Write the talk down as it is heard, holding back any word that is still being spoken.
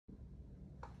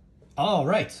All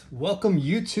right, welcome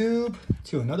YouTube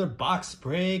to another box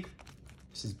break.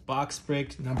 This is box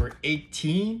break number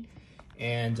 18.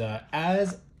 And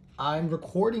as I'm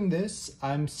recording this,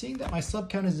 I'm seeing that my sub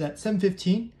count is at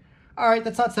 715. All right,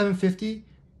 that's not 750,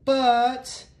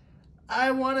 but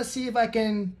I want to see if I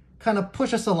can kind of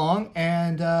push us along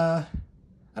and I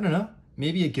don't know,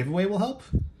 maybe a giveaway will help.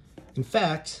 In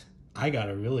fact, I got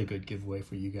a really good giveaway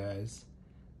for you guys.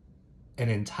 An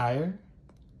entire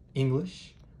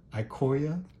English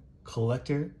Ikoria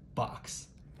Collector Box.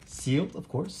 Sealed, of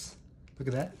course. Look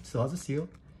at that, still has a seal.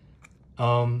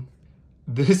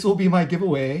 This will be my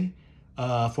giveaway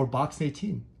for box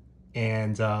 18.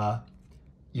 And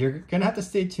you're gonna have to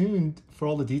stay tuned for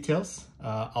all the details.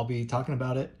 I'll be talking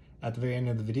about it at the very end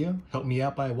of the video. Help me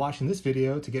out by watching this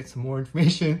video to get some more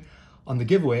information on the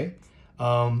giveaway.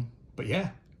 But yeah,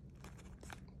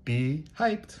 be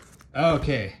hyped.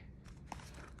 Okay.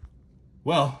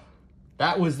 Well,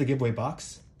 that was the giveaway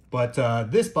box, but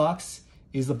this box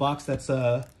is the box that's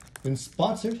been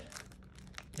sponsored,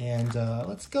 and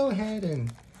let's go ahead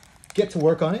and get to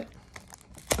work on it.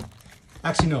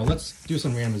 Actually, no, let's do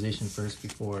some randomization first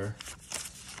before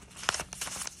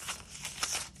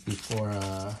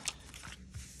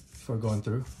going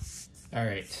through. All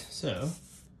right, so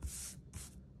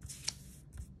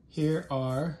here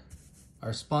are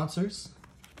our sponsors,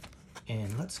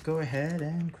 and let's go ahead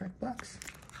and crack box.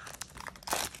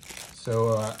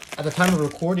 So at the time of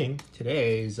recording,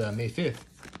 today is May 5th,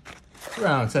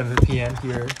 around 7 p.m.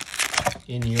 here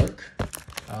in New York.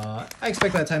 I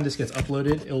expect by the time this gets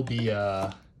uploaded, it'll be,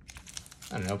 I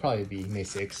don't know, probably be May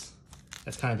 6th.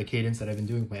 That's kind of the cadence that I've been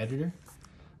doing with my editor.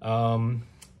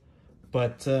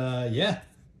 Yeah,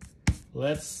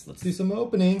 let's do some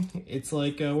opening. It's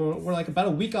like, we're like about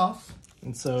a week off.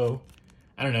 And so,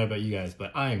 I don't know about you guys,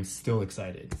 but I'm still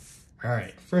excited. All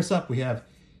right, first up we have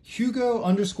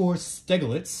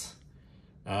Hugo_Steglitz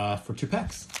for 2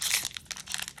 packs.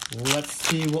 Let's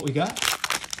see what we got.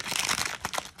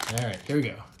 All right, here we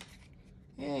go.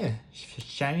 Yeah,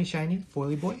 shiny,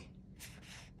 foily boy.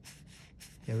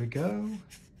 Here we go.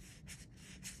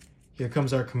 Here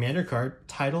comes our commander card,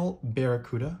 Tidal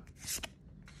Barracuda.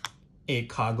 A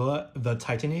Kagla, the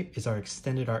Titanape, is our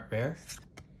extended art rare.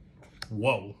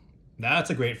 Whoa, that's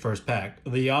a great first pack.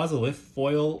 The Ozolith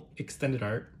foil extended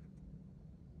art.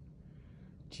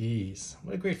 Jeez,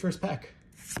 what a great first pack.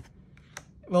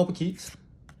 Velpakite,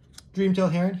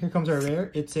 Dreamtail Heron, here comes our rare.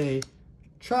 It's a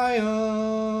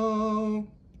Trio.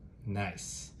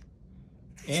 Nice.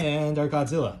 And our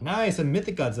Godzilla. Nice, a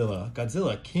Mythic Godzilla.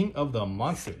 Godzilla, King of the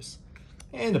Monsters.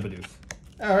 And a Bidoof.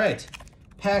 All right,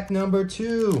 pack number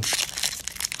 2.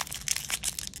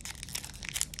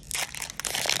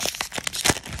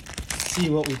 See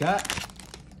what we got.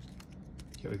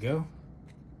 Here we go.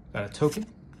 Got a token.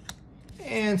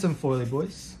 And some foily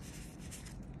boys.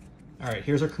 All right,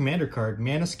 here's our commander card,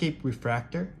 Manascape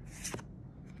Refractor,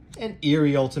 an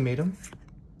Eerie Ultimatum,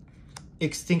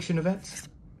 Extinction Event,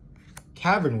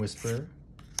 Cavern Whisperer,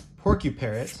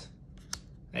 Porcuparrot,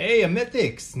 hey, a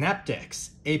Mythic, Snapdex,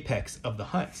 Apex of the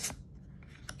Hunt,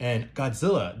 and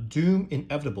Godzilla, Doom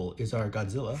Inevitable is our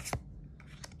Godzilla,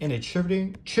 and a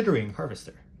Chittering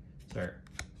Harvester. It's our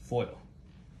foil.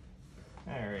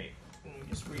 All right, let me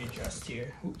just readjust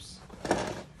here. Oops.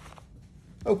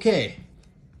 Okay,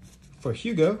 for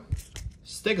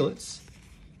Hugo_Steglitz,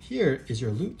 here is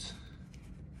your loot.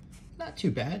 Not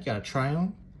too bad. Got a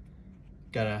Triome,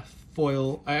 got a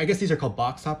foil. I guess these are called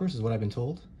box toppers, is what I've been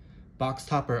told. Box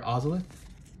topper Ozolith,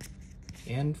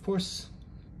 and of course,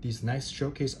 these nice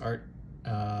showcase art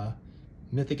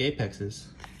Mythic Apexes.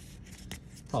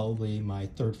 Probably my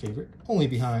 3rd favorite, only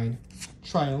behind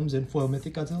Triomes and foil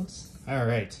Mythic Godzillas. All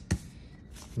right.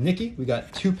 Nikki, we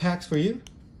got 2 packs for you.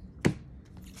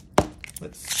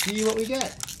 Let's see what we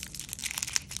get.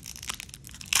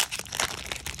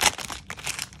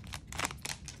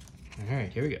 All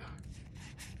right, here we go.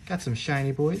 Got some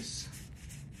shiny boys.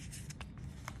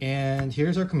 And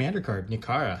here's our commander card,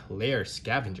 Nikara, Lair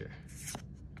Scavenger.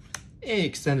 A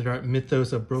extended art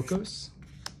Mythos of Brokos.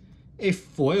 A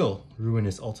foil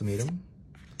Ruinous Ultimatum.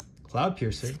 Cloud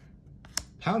Piercer.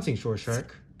 Pouncing Shore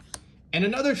Shark. And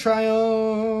another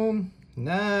Triome.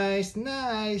 Nice,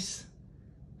 nice.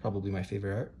 Probably my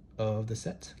favorite art of the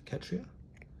set, Ketria.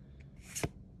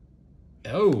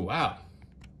 Oh, wow.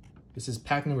 This is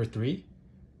pack number 3.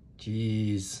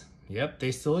 Jeez. Yep,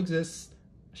 they still exist.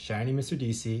 Shiny Mr.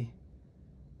 DC.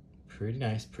 Pretty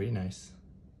nice, pretty nice.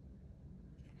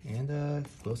 And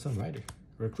Glowstone Rider,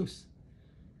 Recluse.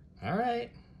 All right.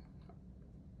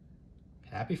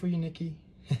 Happy for you, Nikki.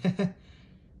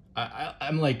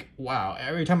 I'm like, wow,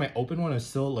 every time I open one, I'm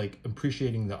still like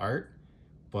appreciating the art.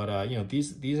 But you know,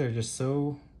 these are just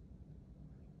so,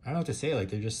 I don't know what to say. Like,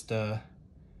 they're just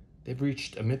they've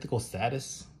reached a mythical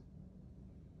status.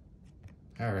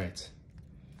 All right,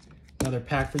 another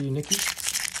pack for you, Nikki.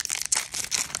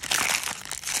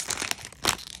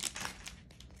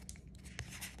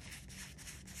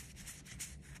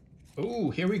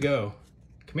 Ooh, here we go.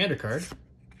 Commander card.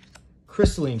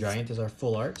 Crystalline Giant is our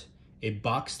full art. A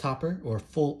box topper or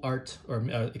full art or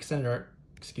extended art,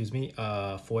 excuse me,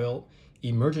 foil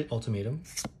Emergent Ultimatum.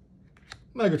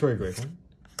 Migratory Graveform.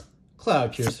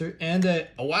 Cloud Piercer, and a,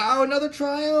 wow, another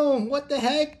Triumph! What the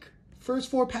heck?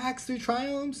 First 4 packs, 3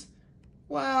 Triumphs?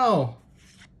 Wow.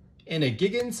 And a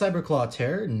Gigan Cyberclaw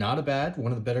Terror, not a bad,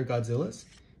 one of the better Godzillas.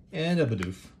 And a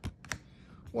Bidoof.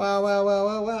 Wow, wow, wow,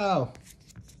 wow, wow.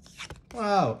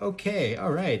 Wow, okay,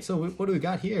 all right. So what do we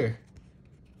got here?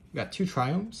 We got 2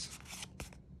 Triumphs.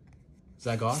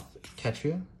 Zagoth,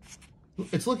 Ketria.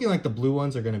 It's looking like the blue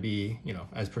ones are gonna be, you know,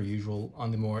 as per usual,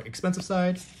 on the more expensive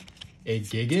side. A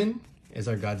Gigan is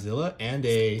our Godzilla, and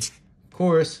of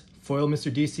course, foil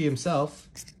Mr. DC himself.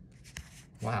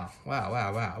 Wow, wow,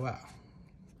 wow, wow, wow.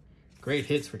 Great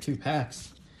hits for 2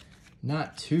 packs.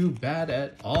 Not too bad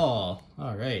at all.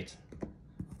 All right,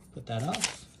 put that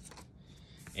off.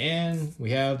 And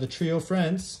we have the trio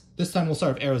friends. This time we'll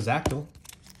start with Aerodactyl.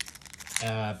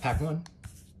 Pack 1.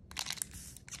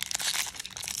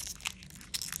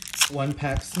 1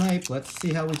 pack snipe. Let's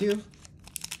see how we do.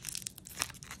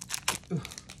 Ooh.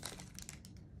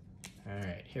 All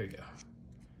right, here we go.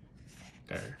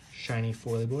 Got our shiny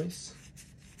foily boys.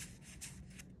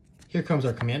 Here comes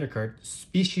our commander card,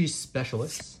 Species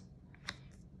Specialist.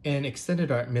 An extended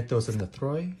art Mythos of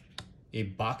Nethroi. A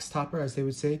box topper, as they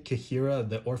would say, Kahira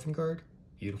the Orphan Guard.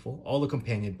 Beautiful. All the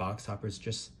companion box toppers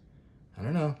just, I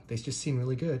don't know, they just seem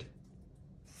really good.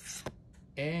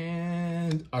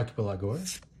 And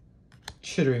Archipelagor,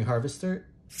 Chittering Harvester,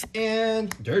 and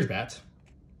Dirgebat.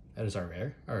 That is our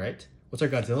rare. All right. What's our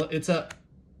Godzilla? It's a,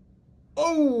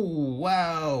 oh,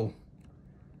 wow.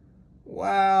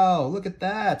 Wow, look at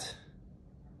that.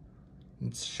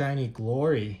 It's shiny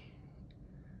glory.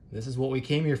 This is what we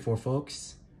came here for,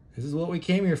 folks. This is what we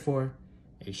came here for.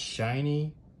 A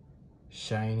shiny,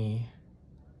 shiny,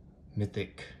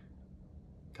 mythic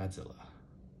Godzilla.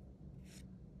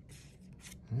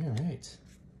 All right.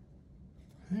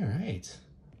 All right.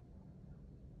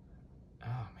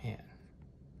 Oh, man.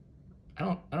 I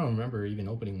don't remember even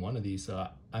opening one of these, so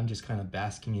I'm just kind of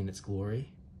basking in its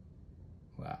glory.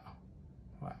 Wow.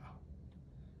 Wow.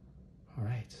 All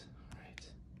right. All right.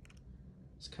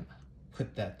 Just kind of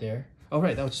put that there. All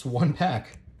right, that was just 1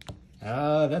 pack.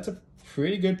 That's a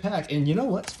pretty good pack. And you know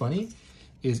what's funny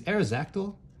is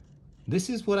Aerodactyl. This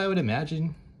is what I would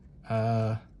imagine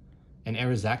an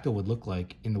Aerodactyl would look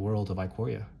like in the world of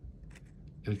Ikoria.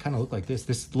 It would kind of look like this.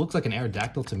 This looks like an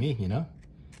Aerodactyl to me, you know?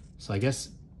 So I guess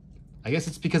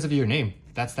it's because of your name.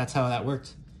 That's how that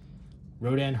worked.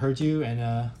 Rodan heard you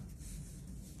and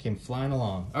came flying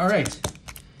along. All right.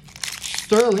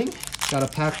 Sterling, got a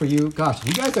pack for you. Gosh, if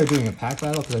you guys are doing a pack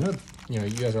battle, because I know, you know,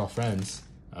 you guys are all friends.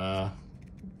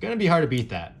 Gonna be hard to beat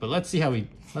that, but let's see how we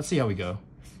go.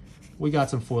 We got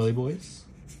some foily boys.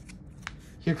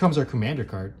 Here comes our commander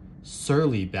card,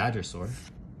 Surly Badgersaur.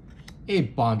 A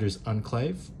Bonder's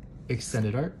Enclave,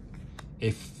 extended art.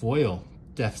 A foil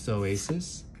Death's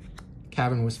Oasis,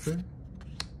 Cavern Whisper,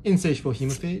 Insatiable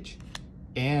Hemophage,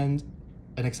 and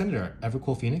an extended art,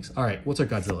 Evercool Phoenix. All right, what's our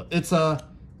Godzilla? It's a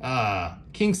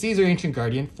King Caesar Ancient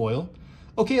Guardian foil.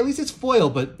 Okay, at least it's foil,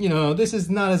 but you know, this is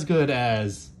not as good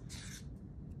as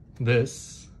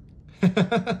this.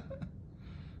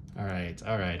 All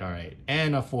right.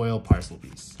 And a foil Parcel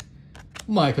Piece.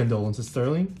 My condolences,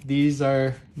 Sterling. These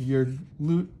are your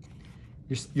loot,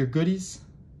 your goodies.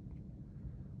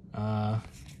 I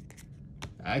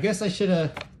guess I should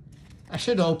have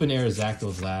opened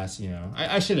Aerodactyls last, you know.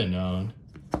 I should have known.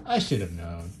 I should have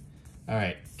known. All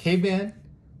right, Caveman,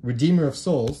 Redeemer of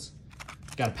Souls.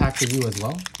 Got a pack for you as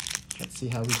well. Let's see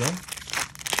how we go.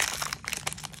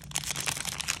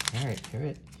 All right, here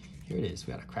it is.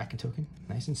 We got a Kraken token,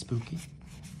 nice and spooky.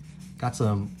 Got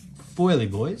some foily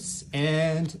boys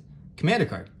and commander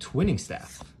card, Twinning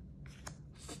Staff.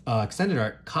 Extended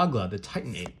art, Kagla the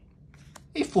Titanate.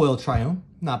 A foil Triumph,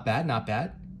 not bad, not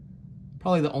bad.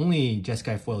 Probably the only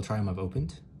Jeskai foil Triumph I've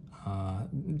opened.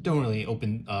 Don't really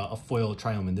open a foil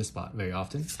Triumph in this spot very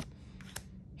often.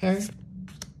 Harry,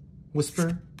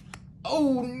 Whisper.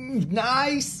 Oh,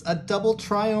 nice! A double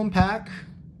Triumph pack.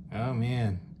 Oh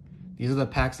man, these are the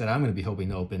packs that I'm going to be hoping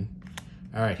to open.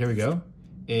 All right, here we go.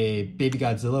 A Baby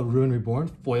Godzilla Ruin Reborn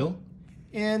foil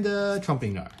and a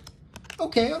Trumping Gnar.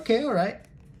 Okay, all right.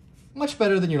 Much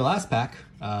better than your last pack.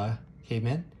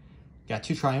 Caveman. Got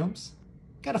 2 Triomes.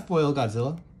 Got a foil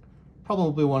Godzilla.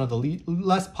 Probably one of the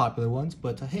less popular ones,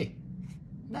 but hey,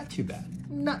 not too bad.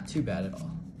 Not too bad at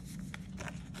all.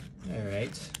 All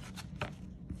right.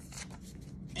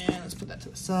 And let's put that to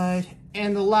the side.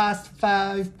 And the last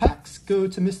 5 packs go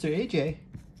to Mr. AJ.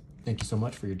 Thank you so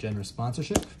much for your generous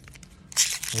sponsorship.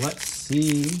 Let's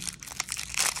see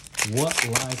what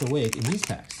lies awake in these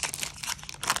packs.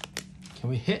 Can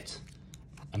we hit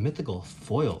a mythical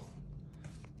foil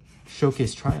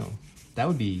showcase Triumph? That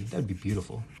would be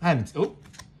beautiful. I haven't. Oh,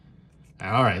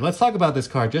 all right. Let's talk about this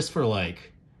card just for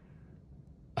like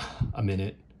a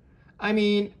minute. I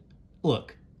mean,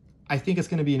 look, I think it's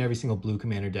gonna be in every single blue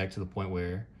commander deck to the point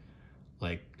where,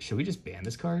 like, should we just ban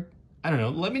this card? I don't know.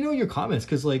 Let me know in your comments,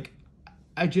 because like,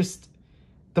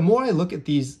 the more I look at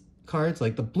these cards,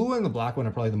 like the blue and the black one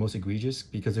are probably the most egregious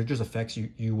because they're just effects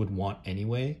you would want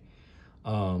anyway.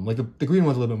 Like the green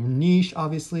one's a little bit more niche,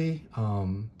 obviously.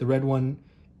 The red one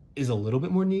is a little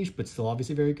bit more niche, but still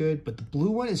obviously very good. But the blue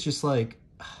one is just like,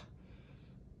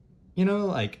 you know,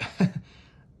 like,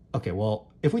 okay, well,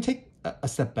 if we take a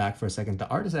step back for a second, the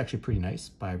art is actually pretty nice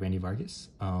by Randy Vargas.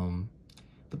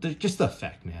 But just the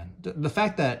effect, man. The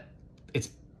fact that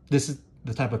this is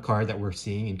the type of card that we're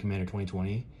seeing in Commander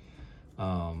 2020. I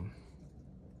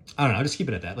don't know, I'll just keep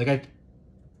it at that. Like,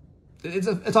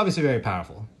 it's obviously very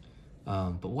powerful.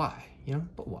 But why? You know,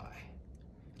 but why?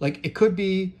 Like, it could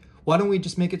be, why don't we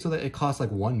just make it so that it costs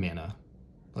like 1 mana?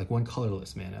 Like 1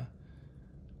 colorless mana.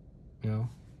 You know?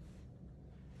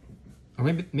 Or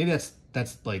maybe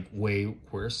that's like way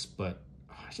worse, but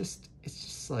it's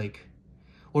just like,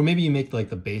 or maybe you make like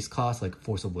the base cost like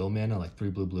Force of Will mana, like 3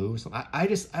 blue or something. I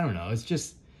don't know. It's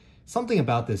just something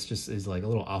about this just is like a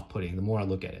little off-putting the more I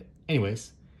look at it.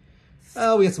 Anyways,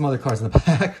 we got some other cards in the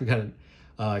back. We got an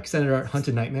extended art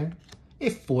Hunted Nightmare, a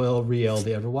foil Riel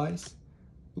the Everwise.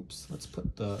 Oops, let's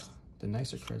put the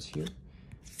nicer cards here.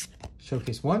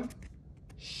 Showcase 1,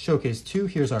 Showcase 2.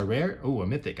 Here's our rare. Oh, a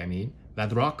mythic, I mean.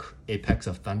 Vadrok, Apex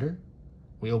of Thunder.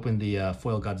 We opened the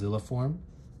foil Godzilla form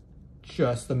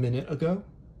just a minute ago.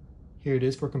 Here it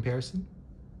is for comparison.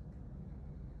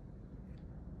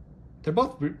 They're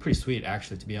both pretty sweet,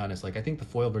 actually, to be honest. Like, I think the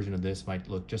foil version of this might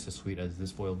look just as sweet as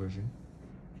this foil version.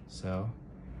 So,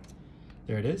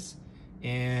 there it is.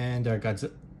 And our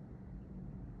Godzilla.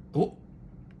 Oh.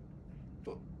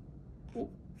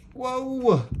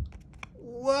 Whoa.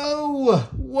 Whoa.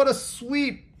 What a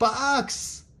sweet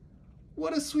box.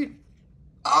 What a sweet.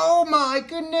 Oh my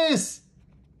goodness.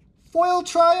 Foil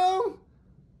Triumph.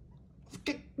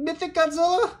 Mythic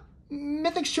Godzilla.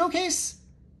 Mythic Showcase.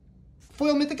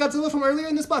 Foil Mythic Godzilla from earlier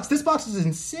in this box. This box is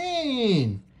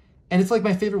insane. And it's like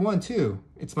my favorite one too.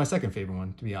 It's my second favorite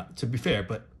one, to be fair,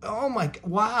 but oh my,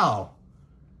 wow.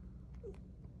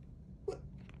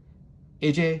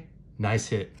 AJ, nice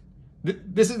hit.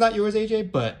 This is not yours,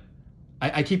 AJ, but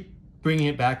I keep bringing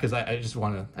it back because I just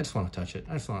want to touch it.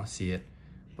 I just want to see it.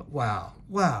 But wow.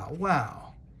 And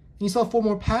you still have 4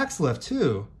 more packs left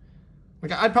too.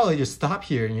 Like, I'd probably just stop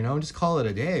here, you know, just call it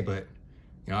a day, but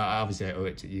you know, obviously I owe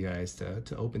it to you guys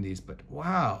to open these, but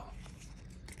wow.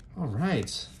 All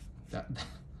right.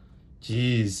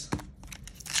 Jeez.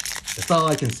 That's all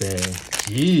I can say.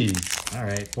 Jeez. All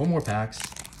right, 4 more packs.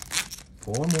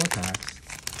 4 more packs.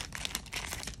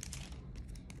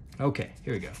 Okay,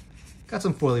 here we go. Got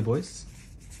some foily boys.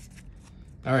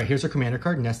 All right, here's our commander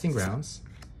card, Nesting Grounds.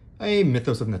 A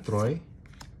Mythos of Nethroi.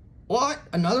 What?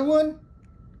 Another one?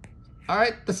 All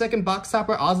right, the second box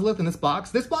topper, Ozolith in this box.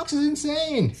 This box is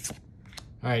insane.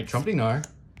 All right, Trumpeting Gnar.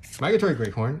 Migratory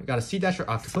Greathorn. Got a Sea Dasher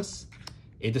Octopus.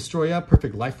 A Destroya,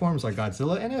 Perfect Lifeforms, our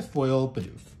Godzilla, and a foil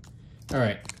Bidoof. All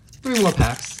right, 3 more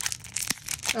packs.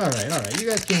 All right. You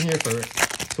guys came here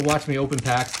to watch me open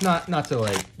packs, not to,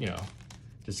 like, you know,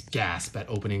 just gasp at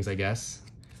openings, I guess.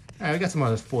 All right, we got some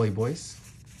other foily boys.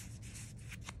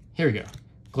 Here we go.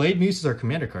 Glade Muse is our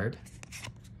commander card.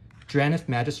 Dranith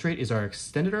Magistrate is our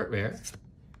extended art rare.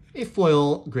 A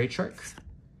foil Great Shark.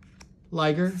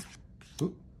 Liger.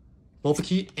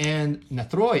 Volpakit and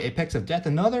Nethroi, Apex of Death,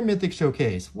 another Mythic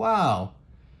Showcase. Wow.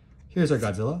 Here's our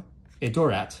Godzilla. A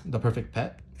Dorat, the perfect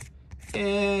pet.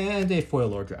 And a foil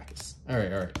Lord Dracus. All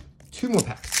right. 2 more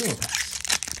packs.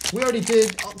 We already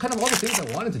did kind of all the things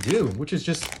I wanted to do, which is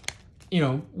just, you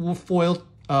know, foil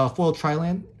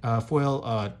Triland, foil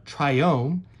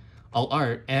Triome, alt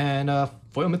art, and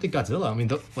foil Mythic Godzilla. I mean,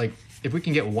 like, if we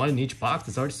can get 1 in each box,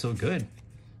 it's already so good.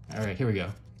 All right, here we go.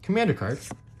 Commander card.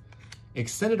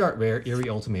 Extended art rare, Eerie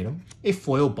Ultimatum. A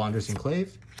foil Bonder's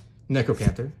Enclave.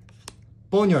 Necropanther.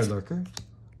 Boneyard Lurker.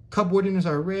 Cub Warden is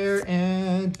our rare,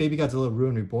 and Baby Godzilla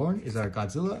Ruin Reborn is our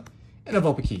Godzilla, and a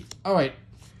Volpakit. All right,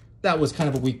 that was kind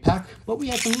of a weak pack, but we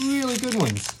had some really good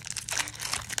ones.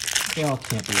 They all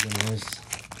can't be winners.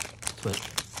 That's what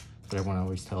everyone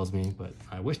always tells me, but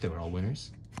I wish they were all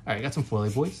winners. All right, got some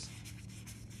foily boys.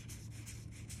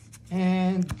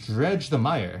 And Dredge the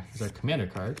Mire is our commander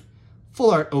card.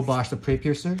 Full art Obosh the Prey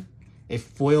Piercer, a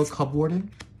foil Cub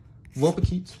Warden,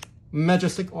 Lopekeet,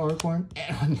 Majestic Auricorn,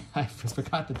 and I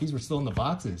forgot that these were still in the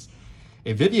boxes.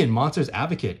 A Vivian Monsters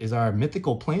Advocate is our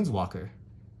mythical Planeswalker.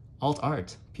 Alt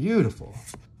art, beautiful.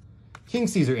 King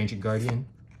Caesar Ancient Guardian,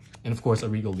 and of course a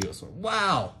Regal Leosaur.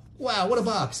 Wow, wow, what a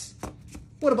box.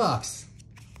 What a box.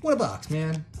 What a box,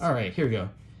 man. All right, here we go.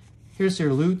 Here's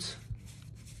your loot.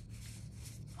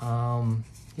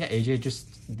 Yeah, AJ,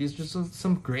 these are just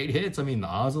some great hits. I mean, the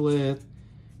Ozolith,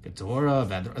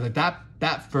 Ghidorah, like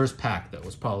that first pack that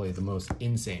was probably the most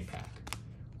insane pack.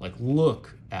 Like,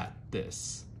 look at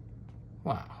this.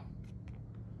 Wow.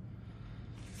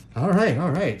 All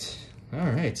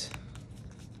right.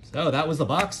 So that was the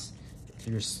box. If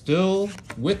you're still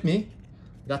with me,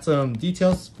 got some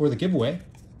details for the giveaway.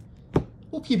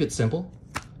 We'll keep it simple.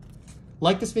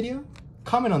 Like this video,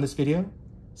 comment on this video,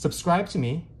 subscribe to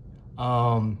me.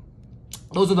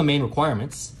 Those are the main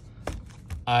requirements.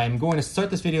 I'm going to start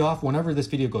this video off whenever this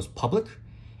video goes public,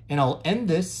 and I'll end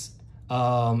this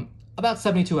about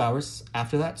 72 hours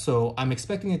after that. So I'm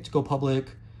expecting it to go public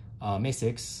May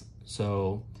 6th.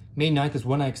 So May 9th is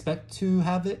when I expect to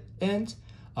have it end.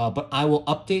 But I will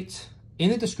update in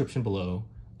the description below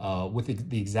with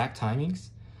the exact timings.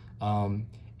 And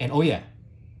oh yeah,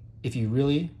 if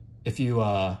you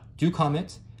do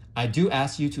comment, I do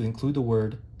ask you to include the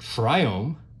word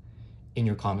Triome in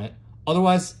your comment.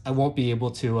 Otherwise, I won't be able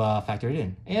to factor it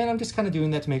in. And I'm just kind of doing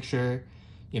that to make sure,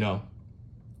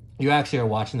 you actually are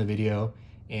watching the video.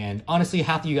 And honestly,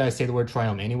 half of you guys say the word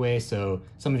Triome anyway, so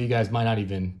some of you guys might not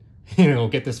even,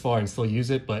 get this far and still use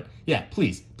it. But yeah,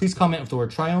 please comment with the word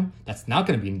Triome. That's not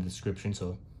going to be in the description,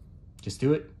 so just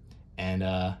do it. And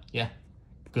yeah,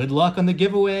 good luck on the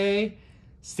giveaway.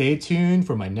 Stay tuned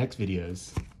for my next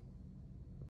videos.